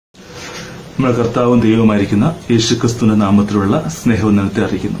നമ്മുടെ കർത്താവും ദൈവവുമായിരിക്കുന്ന യേശുക്രിസ്തുവിന്റെ നാമത്തിലുള്ള സ്നേഹവന്ദനത്തെ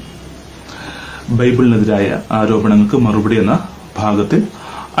അറിയിക്കുന്നു. ബൈബിളിനെതിരായ ആരോപണങ്ങൾക്ക് മറുപടി എന്ന ഭാഗത്തിൽ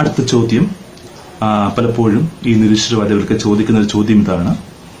അടുത്ത ചോദ്യം, പലപ്പോഴും ഈ നിരീശ്വരവാദികൾക്ക് ചോദിക്കുന്ന ഒരു ചോദ്യം ഇതാണ്: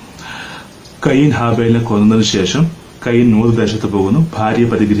 കയീൻ ഹാബേലിനെ കൊന്നതിനു ശേഷം കയീൻ നൂറ് ദേശത്ത് പോകുന്നു,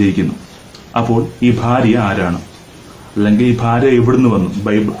 ഭാര്യയെ പരിഗ്രഹിക്കുന്നു. അപ്പോൾ ഈ ഭാര്യ ആരാണ്? അല്ലെങ്കിൽ ഈ ഭാര്യ എവിടുന്ന് വന്നു?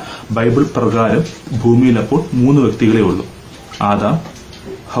 ബൈബിൾ പ്രകാരം ഭൂമിയിൽ അപ്പോൾ 3 വ്യക്തികളെ ഉള്ളൂ: ആദാം,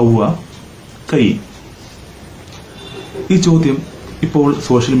 ഹൗവ, കയീൻ. ഈ ചോദ്യം ഇപ്പോൾ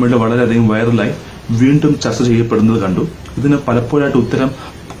സോഷ്യൽ മീഡിയ വളരെയധികം വൈറലായി വീണ്ടും ചർച്ച ചെയ്യപ്പെടുന്നത് കണ്ടു. ഇതിന് പലപ്പോഴായിട്ട് ഉത്തരം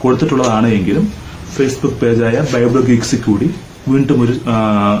കൊടുത്തിട്ടുള്ളതാണ് എങ്കിലും ഫേസ്ബുക്ക് പേജായ ബൈബിൾ ഗീക്സിൽ കൂടി വീണ്ടും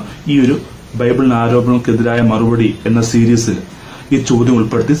ഈ ഒരു ബൈബിളിന് ആരോപണങ്ങൾക്കെതിരായ മറുപടി എന്ന സീരീസിൽ ഈ ചോദ്യം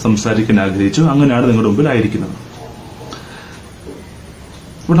ഉൾപ്പെടുത്തി സംസാരിക്കാൻ ആഗ്രഹിച്ചു. അങ്ങനെയാണ് നിങ്ങളുടെ മുമ്പിൽ ആയിരിക്കുന്നത്.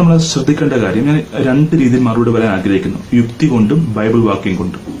 ഇവിടെ നമ്മൾ ശ്രദ്ധിക്കേണ്ട കാര്യം, ഞാൻ 2 രീതിയിൽ മറുപടി പറയാൻ ആഗ്രഹിക്കുന്നു: യുക്തി കൊണ്ടും ബൈബിൾ വാക്യം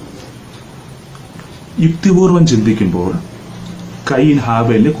കൊണ്ടും. യുക്തിപൂർവം ചിന്തിക്കുമ്പോൾ കയീൻ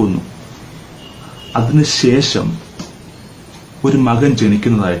ഹാബേലിനെ കൊന്നു. അതിനുശേഷം ഒരു മകൻ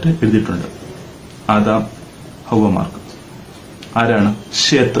ജനിക്കുന്നതായിട്ട് എഴുതിയിട്ടുണ്ട്. ആദാം ഹൗവമാർക്ക്. ആരാണ്?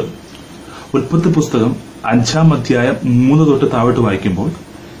 ശേത്ത്. ഉൽപ്പത്തി പുസ്തകം 5-ാം അധ്യായം 3 തൊട്ട് താഴോട്ട് വായിക്കുമ്പോൾ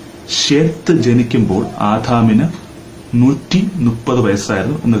ശേത്ത് ജനിക്കുമ്പോൾ ആദാമിന് 130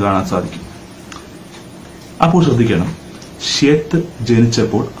 വയസ്സായിരുന്നു എന്ന് കാണാൻ സാധിക്കും. അപ്പോൾ ശ്രദ്ധിക്കണം, ശേത്ത്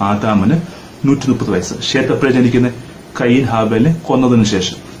ജനിച്ചപ്പോൾ ആദാമിന് 130 വയസ്സ്. ശേത്ത് എപ്പോഴാണ് ജനിക്കുന്നത്? കയീൻ ഹാബേലിനെ കൊന്നതിനു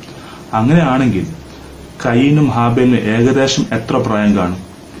ശേഷം. അങ്ങനെയാണെങ്കിൽ കയീനും ഹാബേലിനും ഏകദേശം എത്ര പ്രായം കാണും?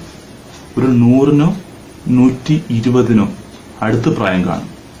 ഒരു 100-നോ 120-നോ അടുത്ത് പ്രായം കാണും.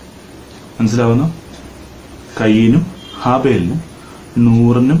 മനസ്സിലാവുന്നു? കയീനും ഹാബേലിനും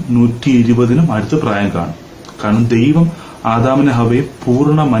 100-നും 120-നും അടുത്ത് പ്രായം കാണും. കാരണം ദൈവം ആദാമിനെ ഹവയെ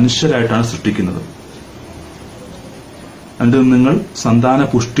പൂർണ്ണ മനുഷ്യരായിട്ടാണ് സൃഷ്ടിക്കുന്നത്. എന്നിട്ട് നിങ്ങൾ സന്താന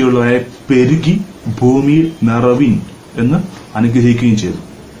പുഷ്ടിയുള്ളവരെ പെരുകി ഭൂമിയിൽ നിറവിൻ എന്ന് അനുഗ്രഹിക്കുകയും ചെയ്തു.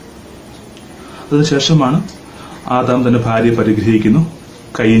 അതിനുശേഷമാണ് ആദാം തന്റെ ഭാര്യയെ പരിഗ്രഹിക്കുന്നു,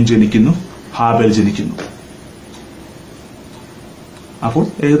 കയീൻ ജനിക്കുന്നു, ഹാബേൽ ജനിക്കുന്നു. അപ്പോൾ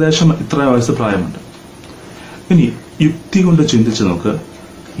ഏകദേശം ഇത്ര വയസ്സ് പ്രായമുണ്ട്. ഇനി യുക്തി കൊണ്ട് ചിന്തിച്ചു നോക്ക്,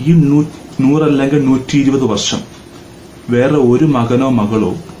 ഈ 100 അല്ലെങ്കിൽ 120 വർഷം വേറെ ഒരു മകനോ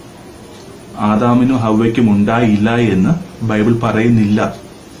മകളോ ആദാമിനും ഹവ്വയ്ക്കും ഉണ്ടായില്ല എന്ന് ബൈബിൾ പറയുന്നില്ല.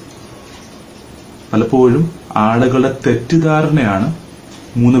 പലപ്പോഴും ആളുകളുടെ തെറ്റിദ്ധാരണയാണ്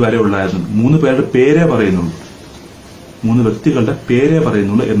 3 പേരെ ഉള്ളായിരുന്നത്. 3 പേരുടെ പേരേ പറയുന്നുള്ളൂ, 3 വ്യക്തികളുടെ പേരേ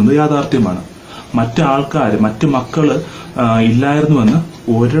പറയുന്നുള്ളൂ എന്നത് യാഥാർത്ഥ്യമാണ്. മറ്റു ആൾക്കാർ, മറ്റു മക്കള് ഇല്ലായിരുന്നുവെന്ന്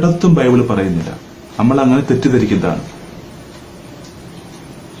ഒരിടത്തും ബൈബിൾ പറയുന്നില്ല. നമ്മൾ അങ്ങനെ തെറ്റിദ്ധരിക്കുന്നതാണ്.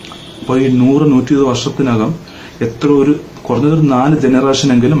 അപ്പോൾ ഈ 100-120 വർഷത്തിനകം കുറഞ്ഞതൊരു 4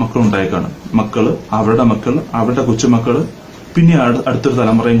 ജനറേഷനെങ്കിലും മക്കളുണ്ടായി കാണും. മക്കള്, അവരുടെ മക്കള്, അവരുടെ കൊച്ചുമക്കള്, പിന്നെ അടുത്തൊരു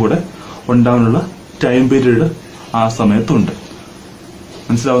തലമുറയും കൂടെ ഉണ്ടാവാനുള്ള ടൈം പീരീഡ് ആ സമയത്തുണ്ട്.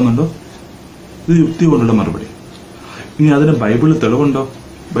 മനസ്സിലാവുന്നുണ്ടോ? ഇത് യുക്തി കൊണ്ടുള്ള മറുപടി. ഇനി അതിന് ബൈബിളിൽ തെളിവുണ്ടോ?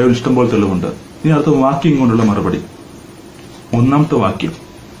 ബൈബിൾ ഇഷ്ടംപോലെ തെളിവുണ്ട്. ഇനി അടുത്ത വാക്യം കൊണ്ടുള്ള മറുപടി. 1-ാമത്തെ വാക്യം,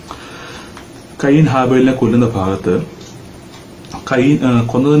 കയീൻ ഹാബേലിനെ കൊല്ലുന്ന ഭാഗത്ത്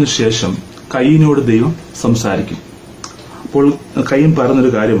കൊന്നതിനു ശേഷം കയീനോട് ദൈവം സംസാരിക്കും. അപ്പോൾ കയീൻ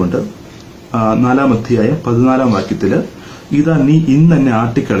പറഞ്ഞൊരു കാര്യമുണ്ട്. 4-ാം അധ്യായം 14-ാം വാക്യത്തില്, ഇതാ നീ ഇന്ന് എന്നെ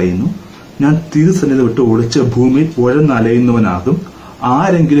ആട്ടിക്കളയുന്നു, ഞാൻ തിരുസന്നിധി വിട്ട് ഒളിച്ച് ഭൂമിയിൽ ഉഴന്നലയുന്നവനാകും,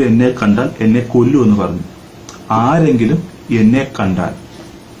 ആരെങ്കിലും എന്നെ കണ്ടാൽ എന്നെ കൊല്ലൂ എന്ന് പറഞ്ഞു. ആരെങ്കിലും എന്നെ കണ്ടാൽ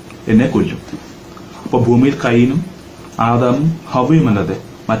എന്നെ കൊല്ലും. അപ്പൊ ഭൂമിയിൽ കയീനും ആദാമും ഹവ്വയുമല്ലാതെ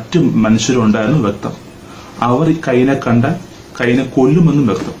മറ്റു മനുഷ്യരും ഉണ്ടായിരുന്നു വ്യക്തം. അവർ കയീനെ കണ്ടാൽ കയീനെ കൊല്ലുമെന്നും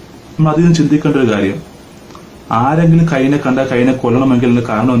വ്യക്തം. നമ്മൾ അധികം ചിന്തിക്കേണ്ട ഒരു കാര്യം, ആരെങ്കിലും കയീനെ കണ്ടാൽ കയീനെ കൊല്ലണമെങ്കിൽ അതിന്റെ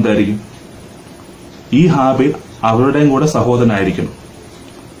കാരണം എന്തായിരിക്കും? ഈ ഹാബേൽ അവരുടെയും കൂടെ സഹോദരനായിരിക്കണം.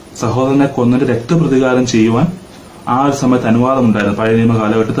 സഹോദരനെ കൊന്നിട്ട് രക്തപ്രതികാരം ചെയ്യുവാൻ ആ ഒരു സമയത്ത് അനുവാദമുണ്ടായിരുന്നു. പഴയ നിയമ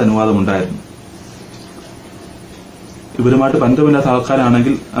കാലഘട്ടത്തിൽ അനുവാദമുണ്ടായിരുന്നു. ഇവരുമായിട്ട് ബന്ധമില്ലാത്ത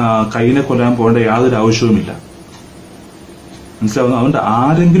ആൾക്കാരാണെങ്കിൽ കയീനെ കൊല്ലാൻ പോകേണ്ട യാതൊരു ആവശ്യവുമില്ല. മനസ്സിലാവുന്നു? അതുകൊണ്ട്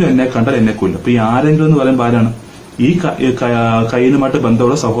ആരെങ്കിലും എന്നെ കണ്ടാൽ എന്നെ കൊല്ലും. അപ്പൊ ഈ ആരെങ്കിലും എന്ന് പറയുമ്പോൾ ആരാണ്? ഈ കയീനുമായിട്ട്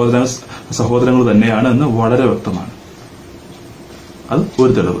ബന്ധമുള്ള സഹോദരങ്ങൾ തന്നെയാണ് എന്ന് വളരെ വ്യക്തമാണ്. അത്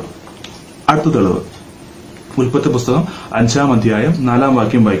ഒരു തെളിവ്. അടുത്ത തെളിവ്, ഉൽപ്പത്തി പുസ്തകം 5-ാം അധ്യായം 4-ാം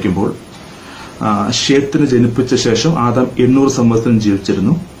വാക്യം വായിക്കുമ്പോൾ, ശേത്തിനെ ജനിപ്പിച്ച ശേഷം ആദാം 800 സംവത്സരം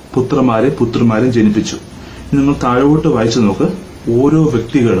ജീവിച്ചിരുന്നു, പുത്രന്മാരെയും ജനിപ്പിച്ചു. നിങ്ങൾ താഴോട്ട് വായിച്ചു നോക്ക്. ഓരോ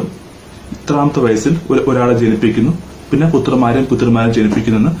വ്യക്തികളും ഇത്രാമത്തെ വയസ്സിൽ ഒരാളെ ജനിപ്പിക്കുന്നു, പിന്നെ പുത്രന്മാരെയും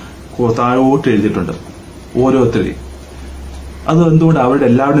ജനിപ്പിക്കുന്നെന്ന് താഴോട്ട് എഴുതിയിട്ടുണ്ട്. ഓരോരുത്തരെയും. അത് എന്തുകൊണ്ട് അവരുടെ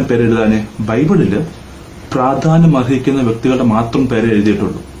എല്ലാവരുടെയും പേര് എഴുതാനേ? ബൈബിളില് പ്രാധാന്യം അർഹിക്കുന്ന വ്യക്തികളുടെ മാത്രം പേര്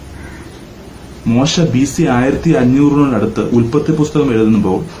എഴുതിയിട്ടുള്ളൂ. മോശ BC 1500-നോടടുത്ത് ഉൽപ്പത്തി പുസ്തകം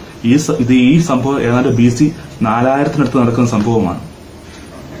എഴുതുമ്പോൾ ഈ സംഭവം ഏതാണ്ട് BC 4000 നടക്കുന്ന സംഭവമാണ്.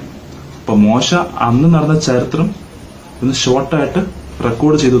 അപ്പൊ മോശ അന്ന് നടന്ന ചരിത്രം ഒന്ന് ഷോർട്ടായിട്ട്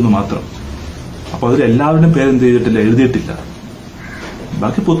റെക്കോർഡ് ചെയ്തെന്ന് മാത്രം. അപ്പൊ അതിൽ എല്ലാവരുടെയും പേര് എന്ത് ചെയ്തിട്ടില്ല, എഴുതിയിട്ടില്ല.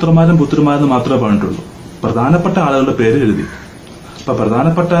 ബാക്കി പുത്രന്മാരും മാത്രമേ പറഞ്ഞിട്ടുള്ളൂ. പ്രധാനപ്പെട്ട ആളുകളുടെ പേര് എഴുതി. അപ്പൊ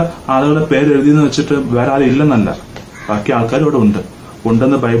പ്രധാനപ്പെട്ട ആളുകളുടെ പേര് എഴുതിയെന്ന് വെച്ചിട്ട് വേറെ ആരും ഇല്ലെന്നല്ല, ബാക്കി ആൾക്കാരും ഇവിടെ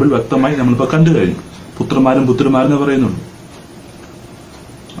ഉണ്ടെന്ന് ബൈബിൾ വ്യക്തമായി നമ്മളിപ്പോ കണ്ടു കഴിഞ്ഞു. പുത്രന്മാരെന്ന് പറയുന്നുള്ളൂ.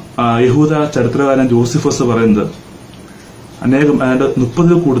 യഹൂദ ചരിത്രകാരൻ ജോസിഫസ് പറയുന്നത് അനേകം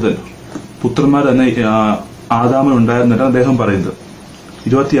 30 കൂടുതൽ പുത്രന്മാർ തന്നെ ആദാമിനുണ്ടായിരുന്നിട്ട് അദ്ദേഹം പറയുന്നത്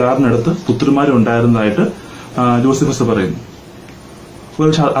 26 പുത്രന്മാരുണ്ടായിരുന്നതായിട്ട് ജോസിഫസ് പറയുന്നു.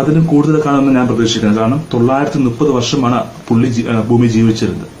 അതിനും കൂടുതൽ കാണുമെന്ന് ഞാൻ പ്രതീക്ഷിക്കുന്നത്. കാരണം 930 വർഷമാണ് പുള്ളി ഭൂമി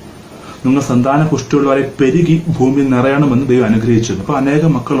ജീവിച്ചിരുന്നത്. നിങ്ങൾ സന്താന പുഷ്ടിയുള്ളവരെ പെരുകി ഭൂമിയിൽ നിറയണമെന്ന് ദൈവം അനുഗ്രഹിച്ചിരുന്നു. അപ്പൊ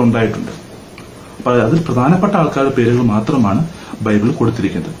അനേകം മക്കൾ ഉണ്ടായിട്ടുണ്ട്. അപ്പൊ അതിൽ പ്രധാനപ്പെട്ട ആൾക്കാരുടെ പേരുകൾ മാത്രമാണ് ബൈബിളിൽ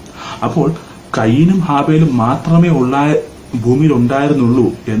കൊടുത്തിരിക്കുന്നത്. അപ്പോൾ കയീനും ഹാബേലും മാത്രമേ ഭൂമിയിൽ ഉണ്ടായിരുന്നുള്ളൂ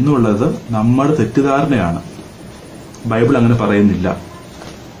എന്നുള്ളത് നമ്മുടെ തെറ്റിദ്ധാരണയാണ്. ബൈബിൾ അങ്ങനെ പറയുന്നില്ല.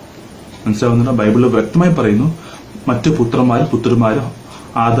 മനസ്സിലാവുന്നില്ല? ബൈബിളിൽ വ്യക്തമായി പറയുന്നു മറ്റു പുത്രന്മാരും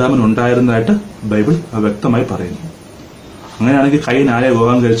ആദാമിനുണ്ടായിരുന്നതായിട്ട് ബൈബിൾ വ്യക്തമായി പറയുന്നു. അങ്ങനെയാണെങ്കിൽ കയീൻ ആരെ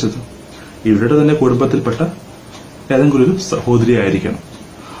വിവാഹം കഴിച്ചത്? ഇവരുടെ തന്നെ കുടുംബത്തിൽപ്പെട്ട ഏതെങ്കിലും ഒരു സഹോദരി ആയിരിക്കണം.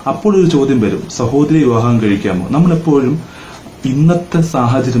 അപ്പോൾ ഒരു ചോദ്യം വരും, സഹോദരി വിവാഹം കഴിക്കാമോ? നമ്മളെപ്പോഴും ഇന്നത്തെ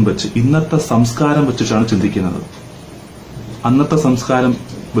സാഹചര്യം വെച്ച്, ഇന്നത്തെ സംസ്കാരം വെച്ചിട്ടാണ് ചിന്തിക്കുന്നത്. അന്നത്തെ സംസ്കാരം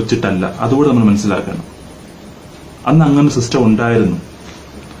വെച്ചിട്ടല്ല. അതുകൂടെ നമ്മൾ മനസ്സിലാക്കണം. അന്ന് അങ്ങനെ സിസ്റ്റം ഉണ്ടായിരുന്നു.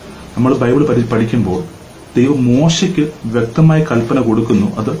 നമ്മൾ ബൈബിൾ പഠിക്കുമ്പോൾ ദൈവം മോശയ്ക്ക് വ്യക്തമായ കൽപ്പന കൊടുക്കുന്നു.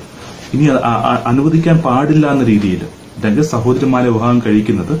 അത് ഇനി അനുവദിക്കാൻ പാടില്ല എന്ന രീതിയിൽ, അല്ലെങ്കിൽ സഹോദരിമാരെ വിവാഹം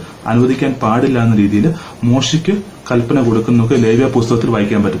കഴിക്കുന്നത് അനുവദിക്കാൻ പാടില്ല എന്ന രീതിയിൽ മോശയ്ക്ക് കൽപ്പന കൊടുക്കുന്നൊക്കെ ലേവ്യ പുസ്തകത്തിൽ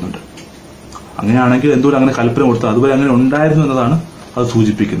വായിക്കാൻ പറ്റുന്നുണ്ട്. അങ്ങനെയാണെങ്കിൽ എന്തുകൊണ്ട് അങ്ങനെ കൽപ്പന കൊടുത്തത്? അതുവരെ അങ്ങനെ ഉണ്ടായിരുന്നു എന്നതാണ് അത്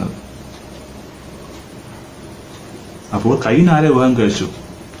സൂചിപ്പിക്കുന്നത്. അപ്പോൾ കയീൻ ആരെ വിവാഹം കഴിച്ചു?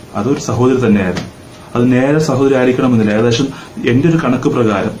 അതൊരു സഹോദരി തന്നെയായിരുന്നു. അത് നേരെ സഹോദരി ആയിരിക്കണമെന്നില്ല. ഏകദേശം എന്റെ ഒരു കണക്ക്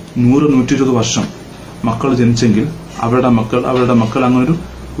പ്രകാരം 100-120 വർഷം മക്കൾ ജനിച്ചെങ്കിൽ അവരുടെ മക്കൾ അങ്ങനെ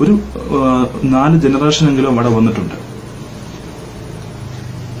ഒരു 4 ജനറേഷനെങ്കിലും അവിടെ വന്നിട്ടുണ്ട്.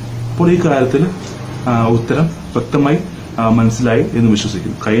 അപ്പോൾ ഈ കാര്യത്തിൽ ഉത്തരം വ്യക്തമായി മനസ്സിലായി എന്ന്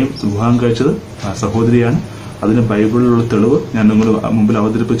വിശ്വസിക്കുന്നു. കയീൻ വിവാഹം കഴിച്ചത് സഹോദരിയാണ്. അതിന് ബൈബിളിലുള്ള തെളിവ് ഞാൻ നിങ്ങളുടെ മുമ്പിൽ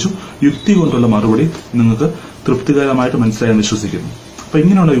അവതരിപ്പിച്ചു. യുക്തി കൊണ്ടുള്ള മറുപടി നിങ്ങൾക്ക് തൃപ്തികരമായിട്ട് മനസ്സിലായെന്ന് വിശ്വസിക്കുന്നു. അപ്പൊ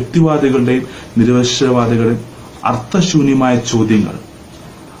ഇങ്ങനെയുള്ള യുക്തിവാദികളുടെയും നിരവശവാദികളുടെയും അർത്ഥശൂന്യമായ ചോദ്യങ്ങൾ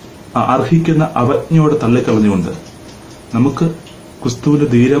അർഹിക്കുന്ന അവജ്ഞയോടെ തള്ളിക്കളഞ്ഞുകൊണ്ട് നമുക്ക് ക്രിസ്തുവിന്റെ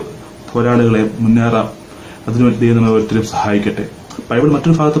ധീര പോരാളികളെ മുന്നേറാം. അതിനുവേണ്ടി ദൈവം നമ്മെ ഓരോരുത്തരും സഹായിക്കട്ടെ. ബൈബിൾ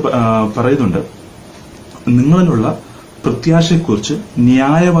മറ്റൊരു ഭാഗത്ത് പറയുന്നുണ്ട്, നിങ്ങളിലുള്ള പ്രത്യാശയെക്കുറിച്ച്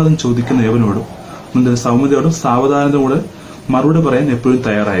ന്യായവാദം ചോദിക്കുന്ന ഏവനോടും സൗമ്യതയോടും സാവധാനതയോടെ മറുപടി പറയാൻ എപ്പോഴും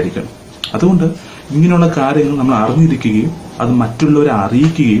തയ്യാറായിരിക്കണം. അതുകൊണ്ട് ഇങ്ങനെയുള്ള കാര്യങ്ങൾ നമ്മൾ അറിഞ്ഞിരിക്കുകയും അത് മറ്റുള്ളവരെ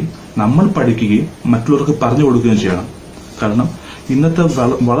അറിയിക്കുകയും നമ്മൾ പഠിക്കുകയും മറ്റുള്ളവർക്ക് പറഞ്ഞു കൊടുക്കുകയും ചെയ്യണം. കാരണം ഇന്നത്തെ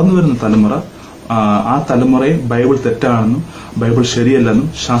വളർന്നു വരുന്ന തലമുറ ആ തലമുറയെ ബൈബിൾ തെറ്റാണെന്നും ബൈബിൾ ശരിയല്ലെന്നും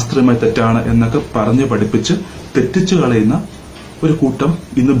ശാസ്ത്രീയമായി തെറ്റാണ് എന്നൊക്കെ പറഞ്ഞ് പഠിപ്പിച്ച് തെറ്റിച്ചു കളയുന്ന ഒരു കൂട്ടം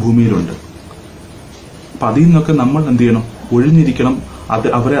ഇന്ന് ഭൂമിയിലുണ്ട്. അപ്പൊ അതിൽ നിന്നൊക്കെ നമ്മൾ എന്ത് ചെയ്യണം? ഒഴിഞ്ഞിരിക്കണം.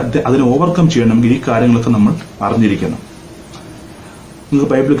 അവരെ അതിനെ ഓവർകം ചെയ്യണമെങ്കിൽ ഈ കാര്യങ്ങളൊക്കെ നമ്മൾ അറിഞ്ഞിരിക്കണം. നിങ്ങൾക്ക്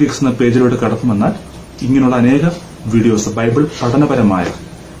ബൈബിൾ ഗീക്സ് എന്ന പേജിലൂടെ കടന്നു വന്നാൽ ഇങ്ങനെയുള്ള അനേക വീഡിയോസ്, ബൈബിൾ പഠനപരമായ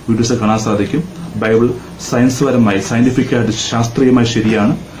വീഡിയോസ് കാണാൻ സാധിക്കും. ബൈബിൾ സയന്റിഫിക്കായിട്ട് ശാസ്ത്രീയമായി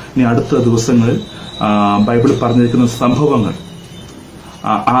ശരിയാണ്. ഇനി അടുത്ത ദിവസങ്ങളിൽ ബൈബിൾ പറഞ്ഞിരിക്കുന്ന സംഭവങ്ങൾ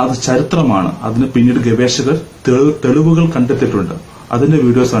അത് ചരിത്രമാണ്. അതിന് പിന്നീട് ഗവേഷകർ തെളിവുകൾ കണ്ടെത്തിയിട്ടുണ്ട്. അതിന്റെ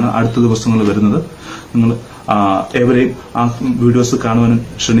വീഡിയോസാണ് അടുത്ത ദിവസങ്ങളിൽ വരുന്നത്. നിങ്ങൾ എവരെയും ആ വീഡിയോസ് കാണുവാനും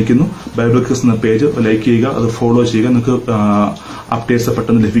ക്ഷണിക്കുന്നു. ബൈബിൾ ഗീക്സ് എന്ന പേജ് ലൈക്ക് ചെയ്യുക, അത് ഫോളോ ചെയ്യുക. നിങ്ങൾക്ക് അപ്ഡേറ്റ്സ്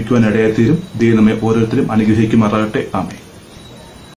പെട്ടെന്ന് ലഭിക്കുവാൻ ഇടയായിത്തീരും. ദൈവം നമ്മെ ഓരോരുത്തരും അനുഗ്രഹിക്കുമാറാകട്ടെ. ആമേൻ.